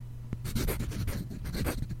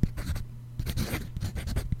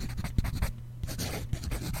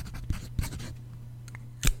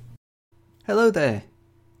Hello there.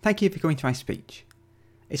 Thank you for coming to my speech.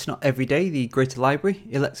 It's not every day the Greater Library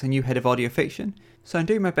elects a new head of audio fiction, so I'm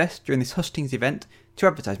doing my best during this hustings event to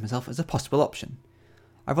advertise myself as a possible option.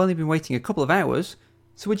 I've only been waiting a couple of hours,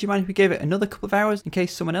 so would you mind if we gave it another couple of hours in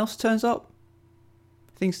case someone else turns up?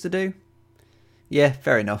 Things to do? Yeah,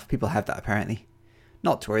 fair enough, people have that apparently.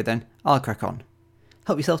 Not to worry then, I'll crack on.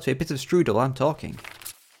 Help yourself to a bit of strudel, I'm talking.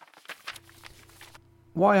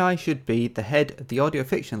 Why I should be the head of the audio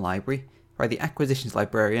fiction library by the acquisitions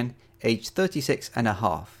librarian, aged 36 and a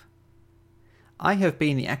half. I have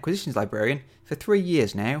been the acquisitions librarian for 3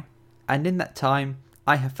 years now, and in that time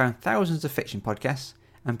I have found thousands of fiction podcasts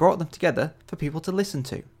and brought them together for people to listen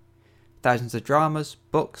to. Thousands of dramas,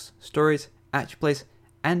 books, stories, action plays,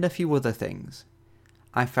 and a few other things.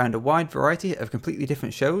 I've found a wide variety of completely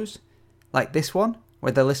different shows, like this one,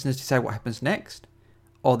 where the listeners decide what happens next,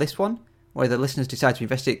 or this one, where the listeners decide to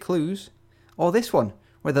investigate clues, or this one,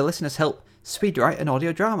 where the listeners help speedwrite an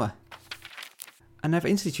audio drama. And I've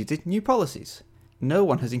instituted new policies. No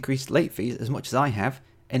one has increased late fees as much as I have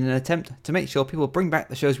in an attempt to make sure people bring back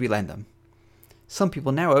the shows we lend them. Some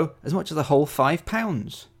people now owe as much as a whole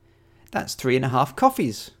 £5. That's 3.5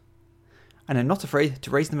 coffees. And I'm not afraid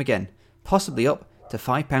to raise them again, possibly up to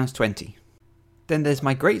 £5.20. Then there's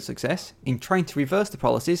my great success in trying to reverse the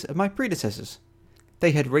policies of my predecessors.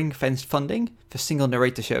 They had ring-fenced funding for single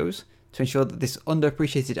narrator shows to ensure that this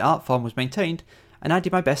underappreciated art form was maintained, and I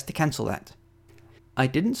did my best to cancel that. I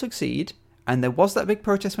didn't succeed, and there was that big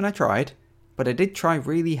protest when I tried, but I did try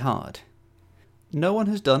really hard. No one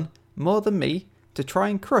has done more than me to try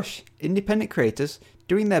and crush independent creators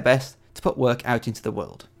doing their best to put work out into the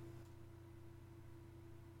world.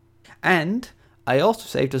 And I also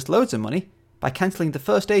saved us loads of money by cancelling the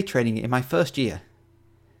first aid training in my first year.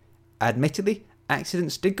 Admittedly,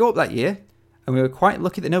 accidents did go up that year, and we were quite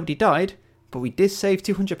lucky that nobody died, but we did save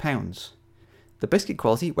 £200. The biscuit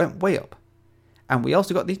quality went way up, and we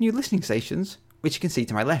also got these new listening stations, which you can see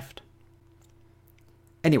to my left.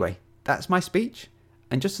 Anyway, that's my speech,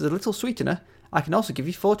 and just as a little sweetener, I can also give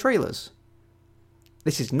you 4 trailers.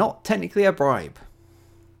 This is not technically a bribe.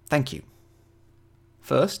 Thank you.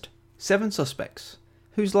 First, 7 suspects.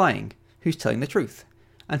 Who's lying? Who's telling the truth?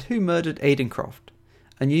 And who murdered Aidan Croft?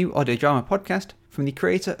 A new audio drama podcast from the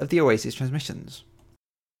creator of the Oasis Transmissions.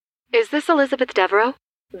 Is this Elizabeth Devereaux,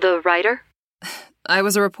 the writer? I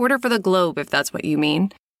was a reporter for the Globe, if that's what you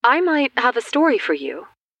mean. I might have a story for you,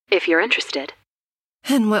 if you're interested.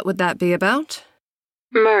 And what would that be about?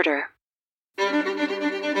 Murder.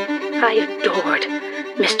 I adored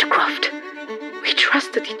Mr. Croft. We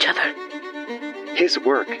trusted each other. His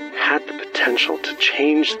work had the potential to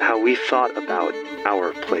change how we thought about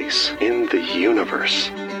our place in the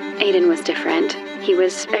universe. Aidan was different. He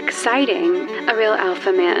was exciting, a real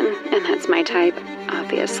alpha man, and that's my type,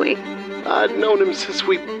 obviously. I'd known him since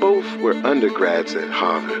we both were undergrads at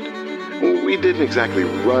Harvard. We didn't exactly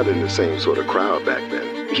run in the same sort of crowd back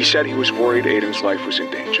then. He said he was worried Aidan's life was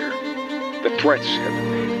in danger. The threats had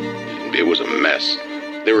been made. It was a mess.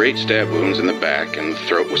 There were 8 stab wounds in the back and the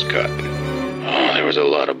throat was cut. Oh, there was a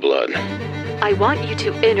lot of blood. I want you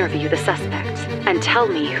to interview the suspects and tell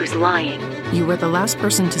me who's lying. You were the last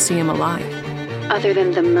person to see him alive. Other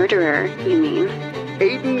than the murderer, you mean?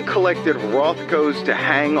 Aidan collected Rothkos to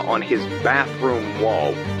hang on his bathroom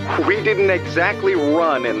wall. We didn't exactly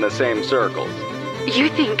run in the same circles. You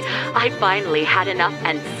think I finally had enough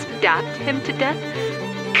and stabbed him to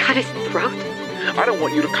death? Cut his throat? I don't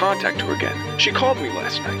want you to contact her again. She called me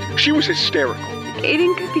last night. She was hysterical.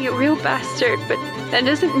 Aidan could be a real bastard, but that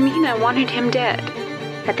doesn't mean I wanted him dead.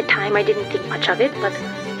 At the time, I didn't think much of it, but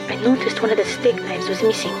I noticed one of the steak knives was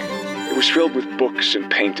missing. It was filled with books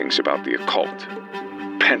and paintings about the occult.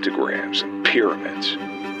 Pentagrams and pyramids.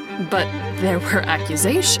 But there were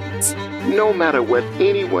accusations. No matter what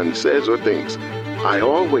anyone says or thinks, I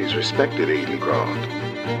always respected Aidan Croft.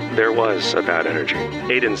 There was a bad energy.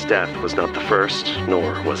 Aidan's death was not the first,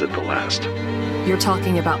 nor was it the last. You're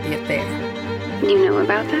talking about the affair. You know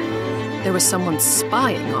about that? There was someone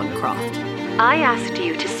spying on Croft. I asked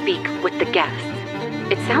you to speak with the guests.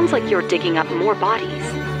 It sounds like you're digging up more bodies.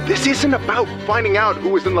 This isn't about finding out who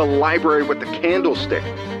was in the library with the candlestick.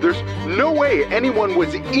 There's no way anyone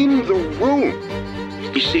was in the room.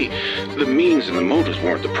 You see, the means and the motives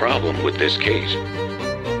weren't the problem with this case.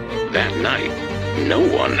 That night, no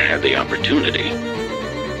one had the opportunity.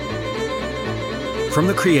 From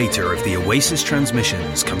the creator of the Oasis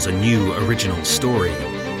Transmissions comes a new original story.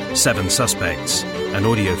 7 Suspects, an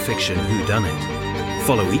audio fiction whodunit.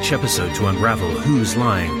 Follow each episode to unravel who's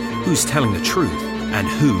lying, who's telling the truth, and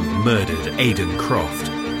who murdered Aidan Croft.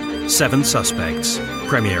 7 Suspects,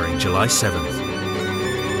 premiering July 7th.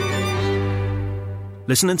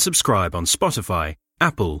 Listen and subscribe on Spotify,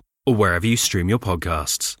 Apple, or wherever you stream your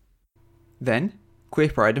podcasts. Then, Queer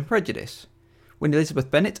Pride and Prejudice. When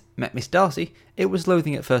Elizabeth Bennet met Miss Darcy, it was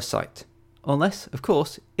loathing at first sight. Unless, of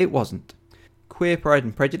course, it wasn't. Queer Pride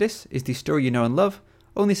and Prejudice is the story you know and love,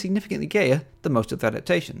 only significantly gayer than most of the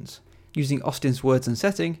adaptations. Using Austen's words and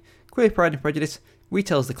setting, Queer Pride and Prejudice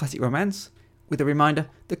retells the classic romance, with a reminder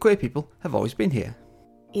that queer people have always been here.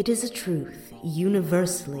 It is a truth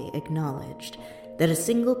universally acknowledged that a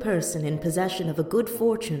single person in possession of a good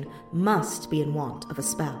fortune must be in want of a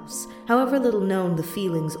spouse, however little known the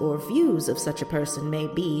feelings or views of such a person may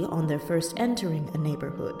be on their first entering a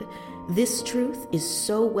neighborhood. This truth is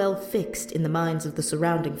so well fixed in the minds of the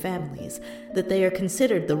surrounding families that they are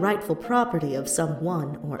considered the rightful property of some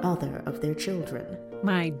one or other of their children.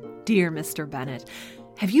 My dear Mr. Bennet,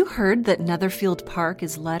 have you heard that Netherfield Park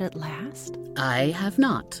is let at last? I have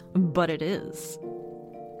not. But it is.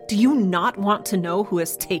 Do you not want to know who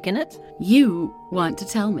has taken it? You want to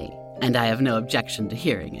tell me, and I have no objection to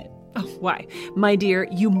hearing it. Oh, why? My dear,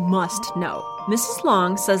 you must know. Mrs.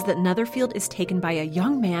 Long says that Netherfield is taken by a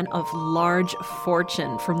young man of large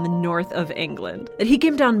fortune from the north of England. That he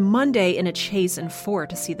came down Monday in a chaise and four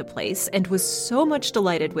to see the place, and was so much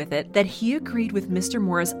delighted with it that he agreed with Mr.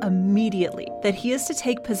 Morris immediately that he is to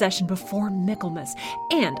take possession before Michaelmas,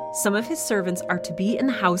 and some of his servants are to be in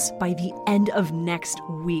the house by the end of next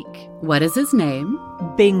week. What is his name?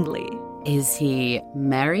 Bingley. Is he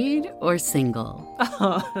married or single?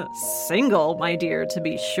 Single, my dear, to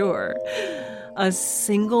be sure. A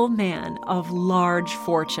single man of large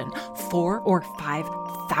fortune, 4,000 or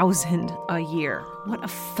 5,000 a year. What a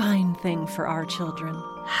fine thing for our children.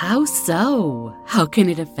 How so? How can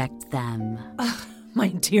it affect them? My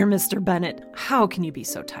dear Mr. Bennet, how can you be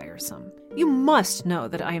so tiresome? You must know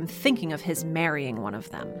that I am thinking of his marrying one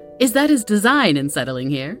of them. Is that his design in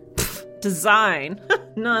settling here? Design?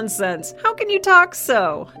 Nonsense. How can you talk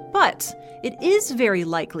so? But it is very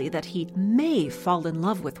likely that he may fall in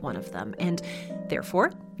love with one of them, and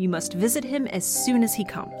therefore you must visit him as soon as he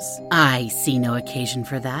comes. I see no occasion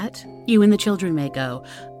for that. You and the children may go,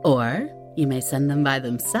 or you may send them by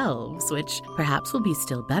themselves, which perhaps will be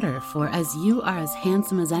still better, for as you are as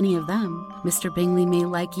handsome as any of them, Mr. Bingley may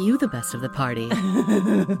like you the best of the party.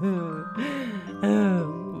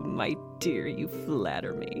 Oh, my dear, you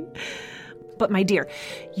flatter me. But my dear,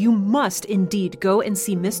 you must indeed go and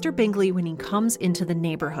see Mr. Bingley when he comes into the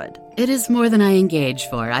neighborhood. It is more than I engage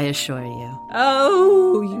for, I assure you.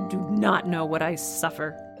 Oh, you do not know what I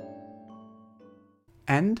suffer.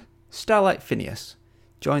 And Starlight Phineas.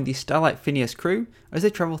 Join the Starlight Phineas crew as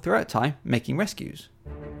they travel throughout time making rescues.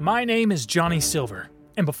 My name is Johnny Silver,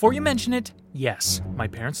 and before you mention it, yes, my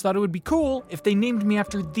parents thought it would be cool if they named me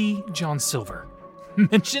after the John Silver.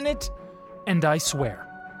 Mention it, and I swear.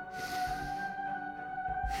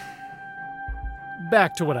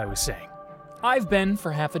 Back to what I was saying. I've been,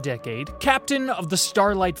 for half a decade, captain of the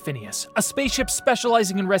Starlight Phineas, a spaceship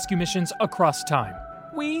specializing in rescue missions across time.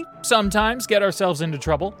 We sometimes get ourselves into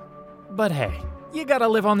trouble, but hey, you gotta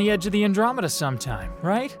live on the edge of the Andromeda sometime,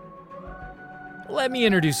 right? Let me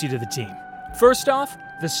introduce you to the team. First off,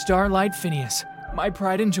 the Starlight Phineas, my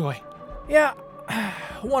pride and joy. Yeah,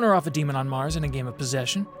 won her off a demon on Mars in a game of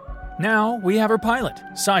possession. Now we have her pilot,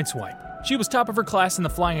 Sideswipe. She was top of her class in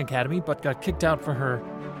the Flying Academy, but got kicked out for her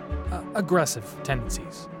aggressive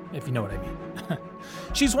tendencies, if you know what I mean.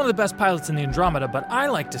 She's one of the best pilots in the Andromeda, but I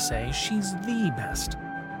like to say she's the best.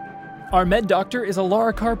 Our med doctor is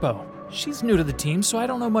Alara Carpo. She's new to the team, so I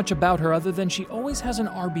don't know much about her other than she always has an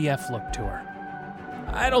RBF look to her.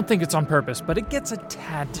 I don't think it's on purpose, but it gets a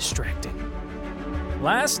tad distracting.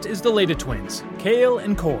 Last is the Leda twins, Kale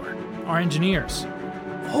and Core, our engineers.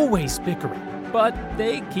 Always bickering, but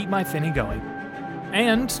they keep my Finny going.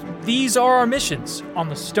 And these are our missions on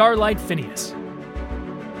the Starlight Phineas.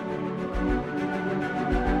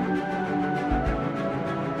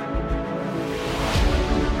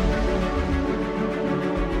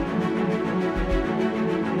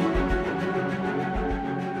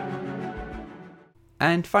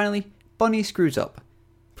 And finally, Bonnie Screws Up,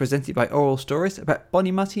 presented by Oral Stories about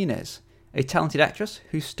Bonnie Martinez, a talented actress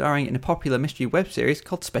who's starring in a popular mystery web series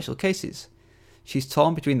called Special Cases. She's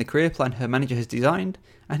torn between the career plan her manager has designed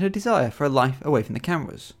and her desire for a life away from the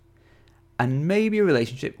cameras. And maybe a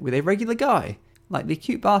relationship with a regular guy, like the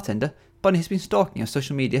cute bartender Bonnie has been stalking on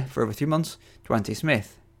social media for over 3 months, Durante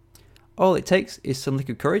Smith. All it takes is some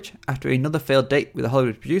liquid courage after another failed date with a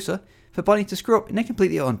Hollywood producer for Bonnie to screw up in a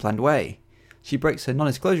completely unplanned way. She breaks her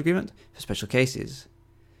non-disclosure agreement for Special Cases.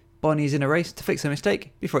 Bonnie is in a race to fix her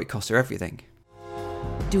mistake before it costs her everything.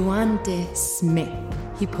 Durante Smith.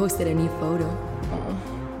 He posted a new photo.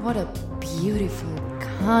 What a beautiful,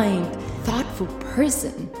 kind, thoughtful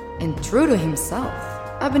person, and true to himself.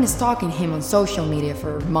 I've been stalking him on social media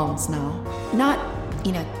for months now. Not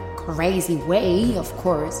in a crazy way, of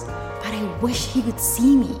course, but I wish he would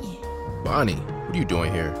see me. Bonnie, what are you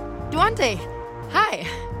doing here? Duante, hi.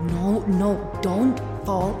 No, don't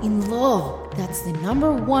fall in love. That's the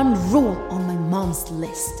 #1 rule on my mom's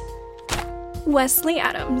list. Wesley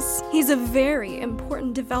Adams. He's a very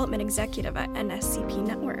important development executive at NSCP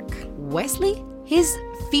Network. Wesley? He's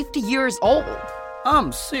 50 years old.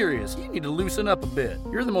 I'm serious. You need to loosen up a bit.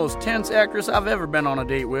 You're the most tense actress I've ever been on a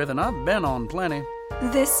date with, and I've been on plenty.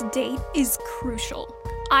 This date is crucial.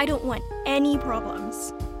 I don't want any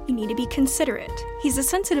problems. You need to be considerate. He's a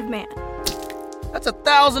sensitive man. That's a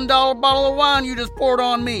 $1,000 bottle of wine you just poured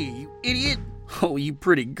on me, you idiot. Oh, you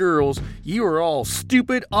pretty girls. You are all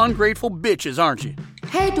stupid, ungrateful bitches, aren't you?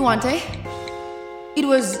 Hey, Duante. It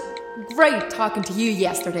was great talking to you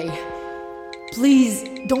yesterday. Please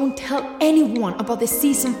don't tell anyone about the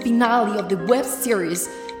season finale of the web series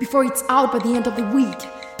before it's out by the end of the week.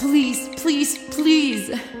 Please, please, please.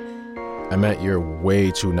 I meant you're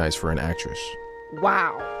way too nice for an actress.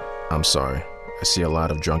 Wow. I'm sorry. I see a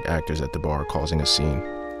lot of drunk actors at the bar causing a scene.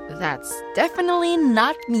 That's definitely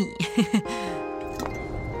not me.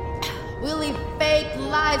 We live fake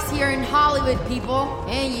lives here in Hollywood, people,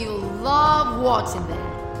 and you love watching them.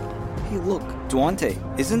 Hey, look, Duante,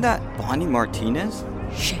 isn't that Bonnie Martinez?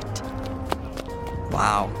 Shit.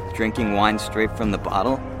 Wow, drinking wine straight from the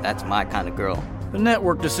bottle? That's my kind of girl. The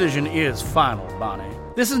network decision is final, Bonnie.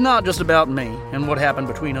 This is not just about me and what happened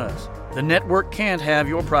between us. The network can't have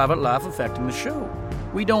your private life affecting the show.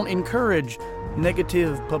 We don't encourage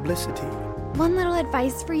negative publicity. One little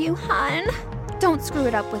advice for you, hon. Don't screw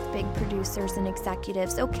it up with big producers and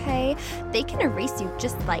executives, okay? They can erase you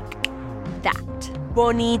just like that.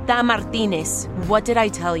 Bonita Martinez, what did I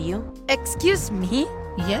tell you? Excuse me?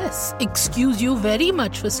 Yes, excuse you very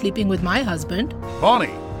much for sleeping with my husband.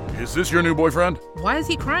 Bonnie, is this your new boyfriend? Why is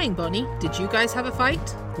he crying, Bonnie? Did you guys have a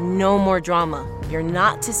fight? No more drama. You're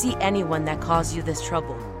not to see anyone that caused you this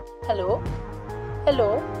trouble. Hello?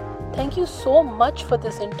 Hello? Thank you so much for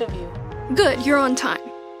this interview. Good, you're on time.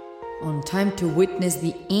 On time to witness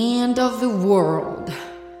the end of the world.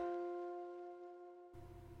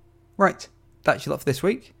 Right, that's your lot for this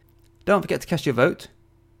week. Don't forget to cast your vote.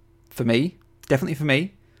 For me, definitely for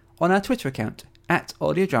me, on our Twitter account,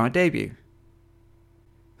 @AudioDramaDebut.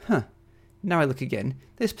 Now I look again,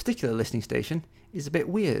 this particular listening station is a bit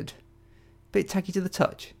weird. Bit tacky to the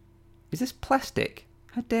touch. Is this plastic?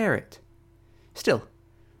 How dare it? Still,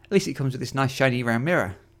 at least it comes with this nice shiny round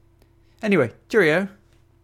mirror. Anyway, cheerio.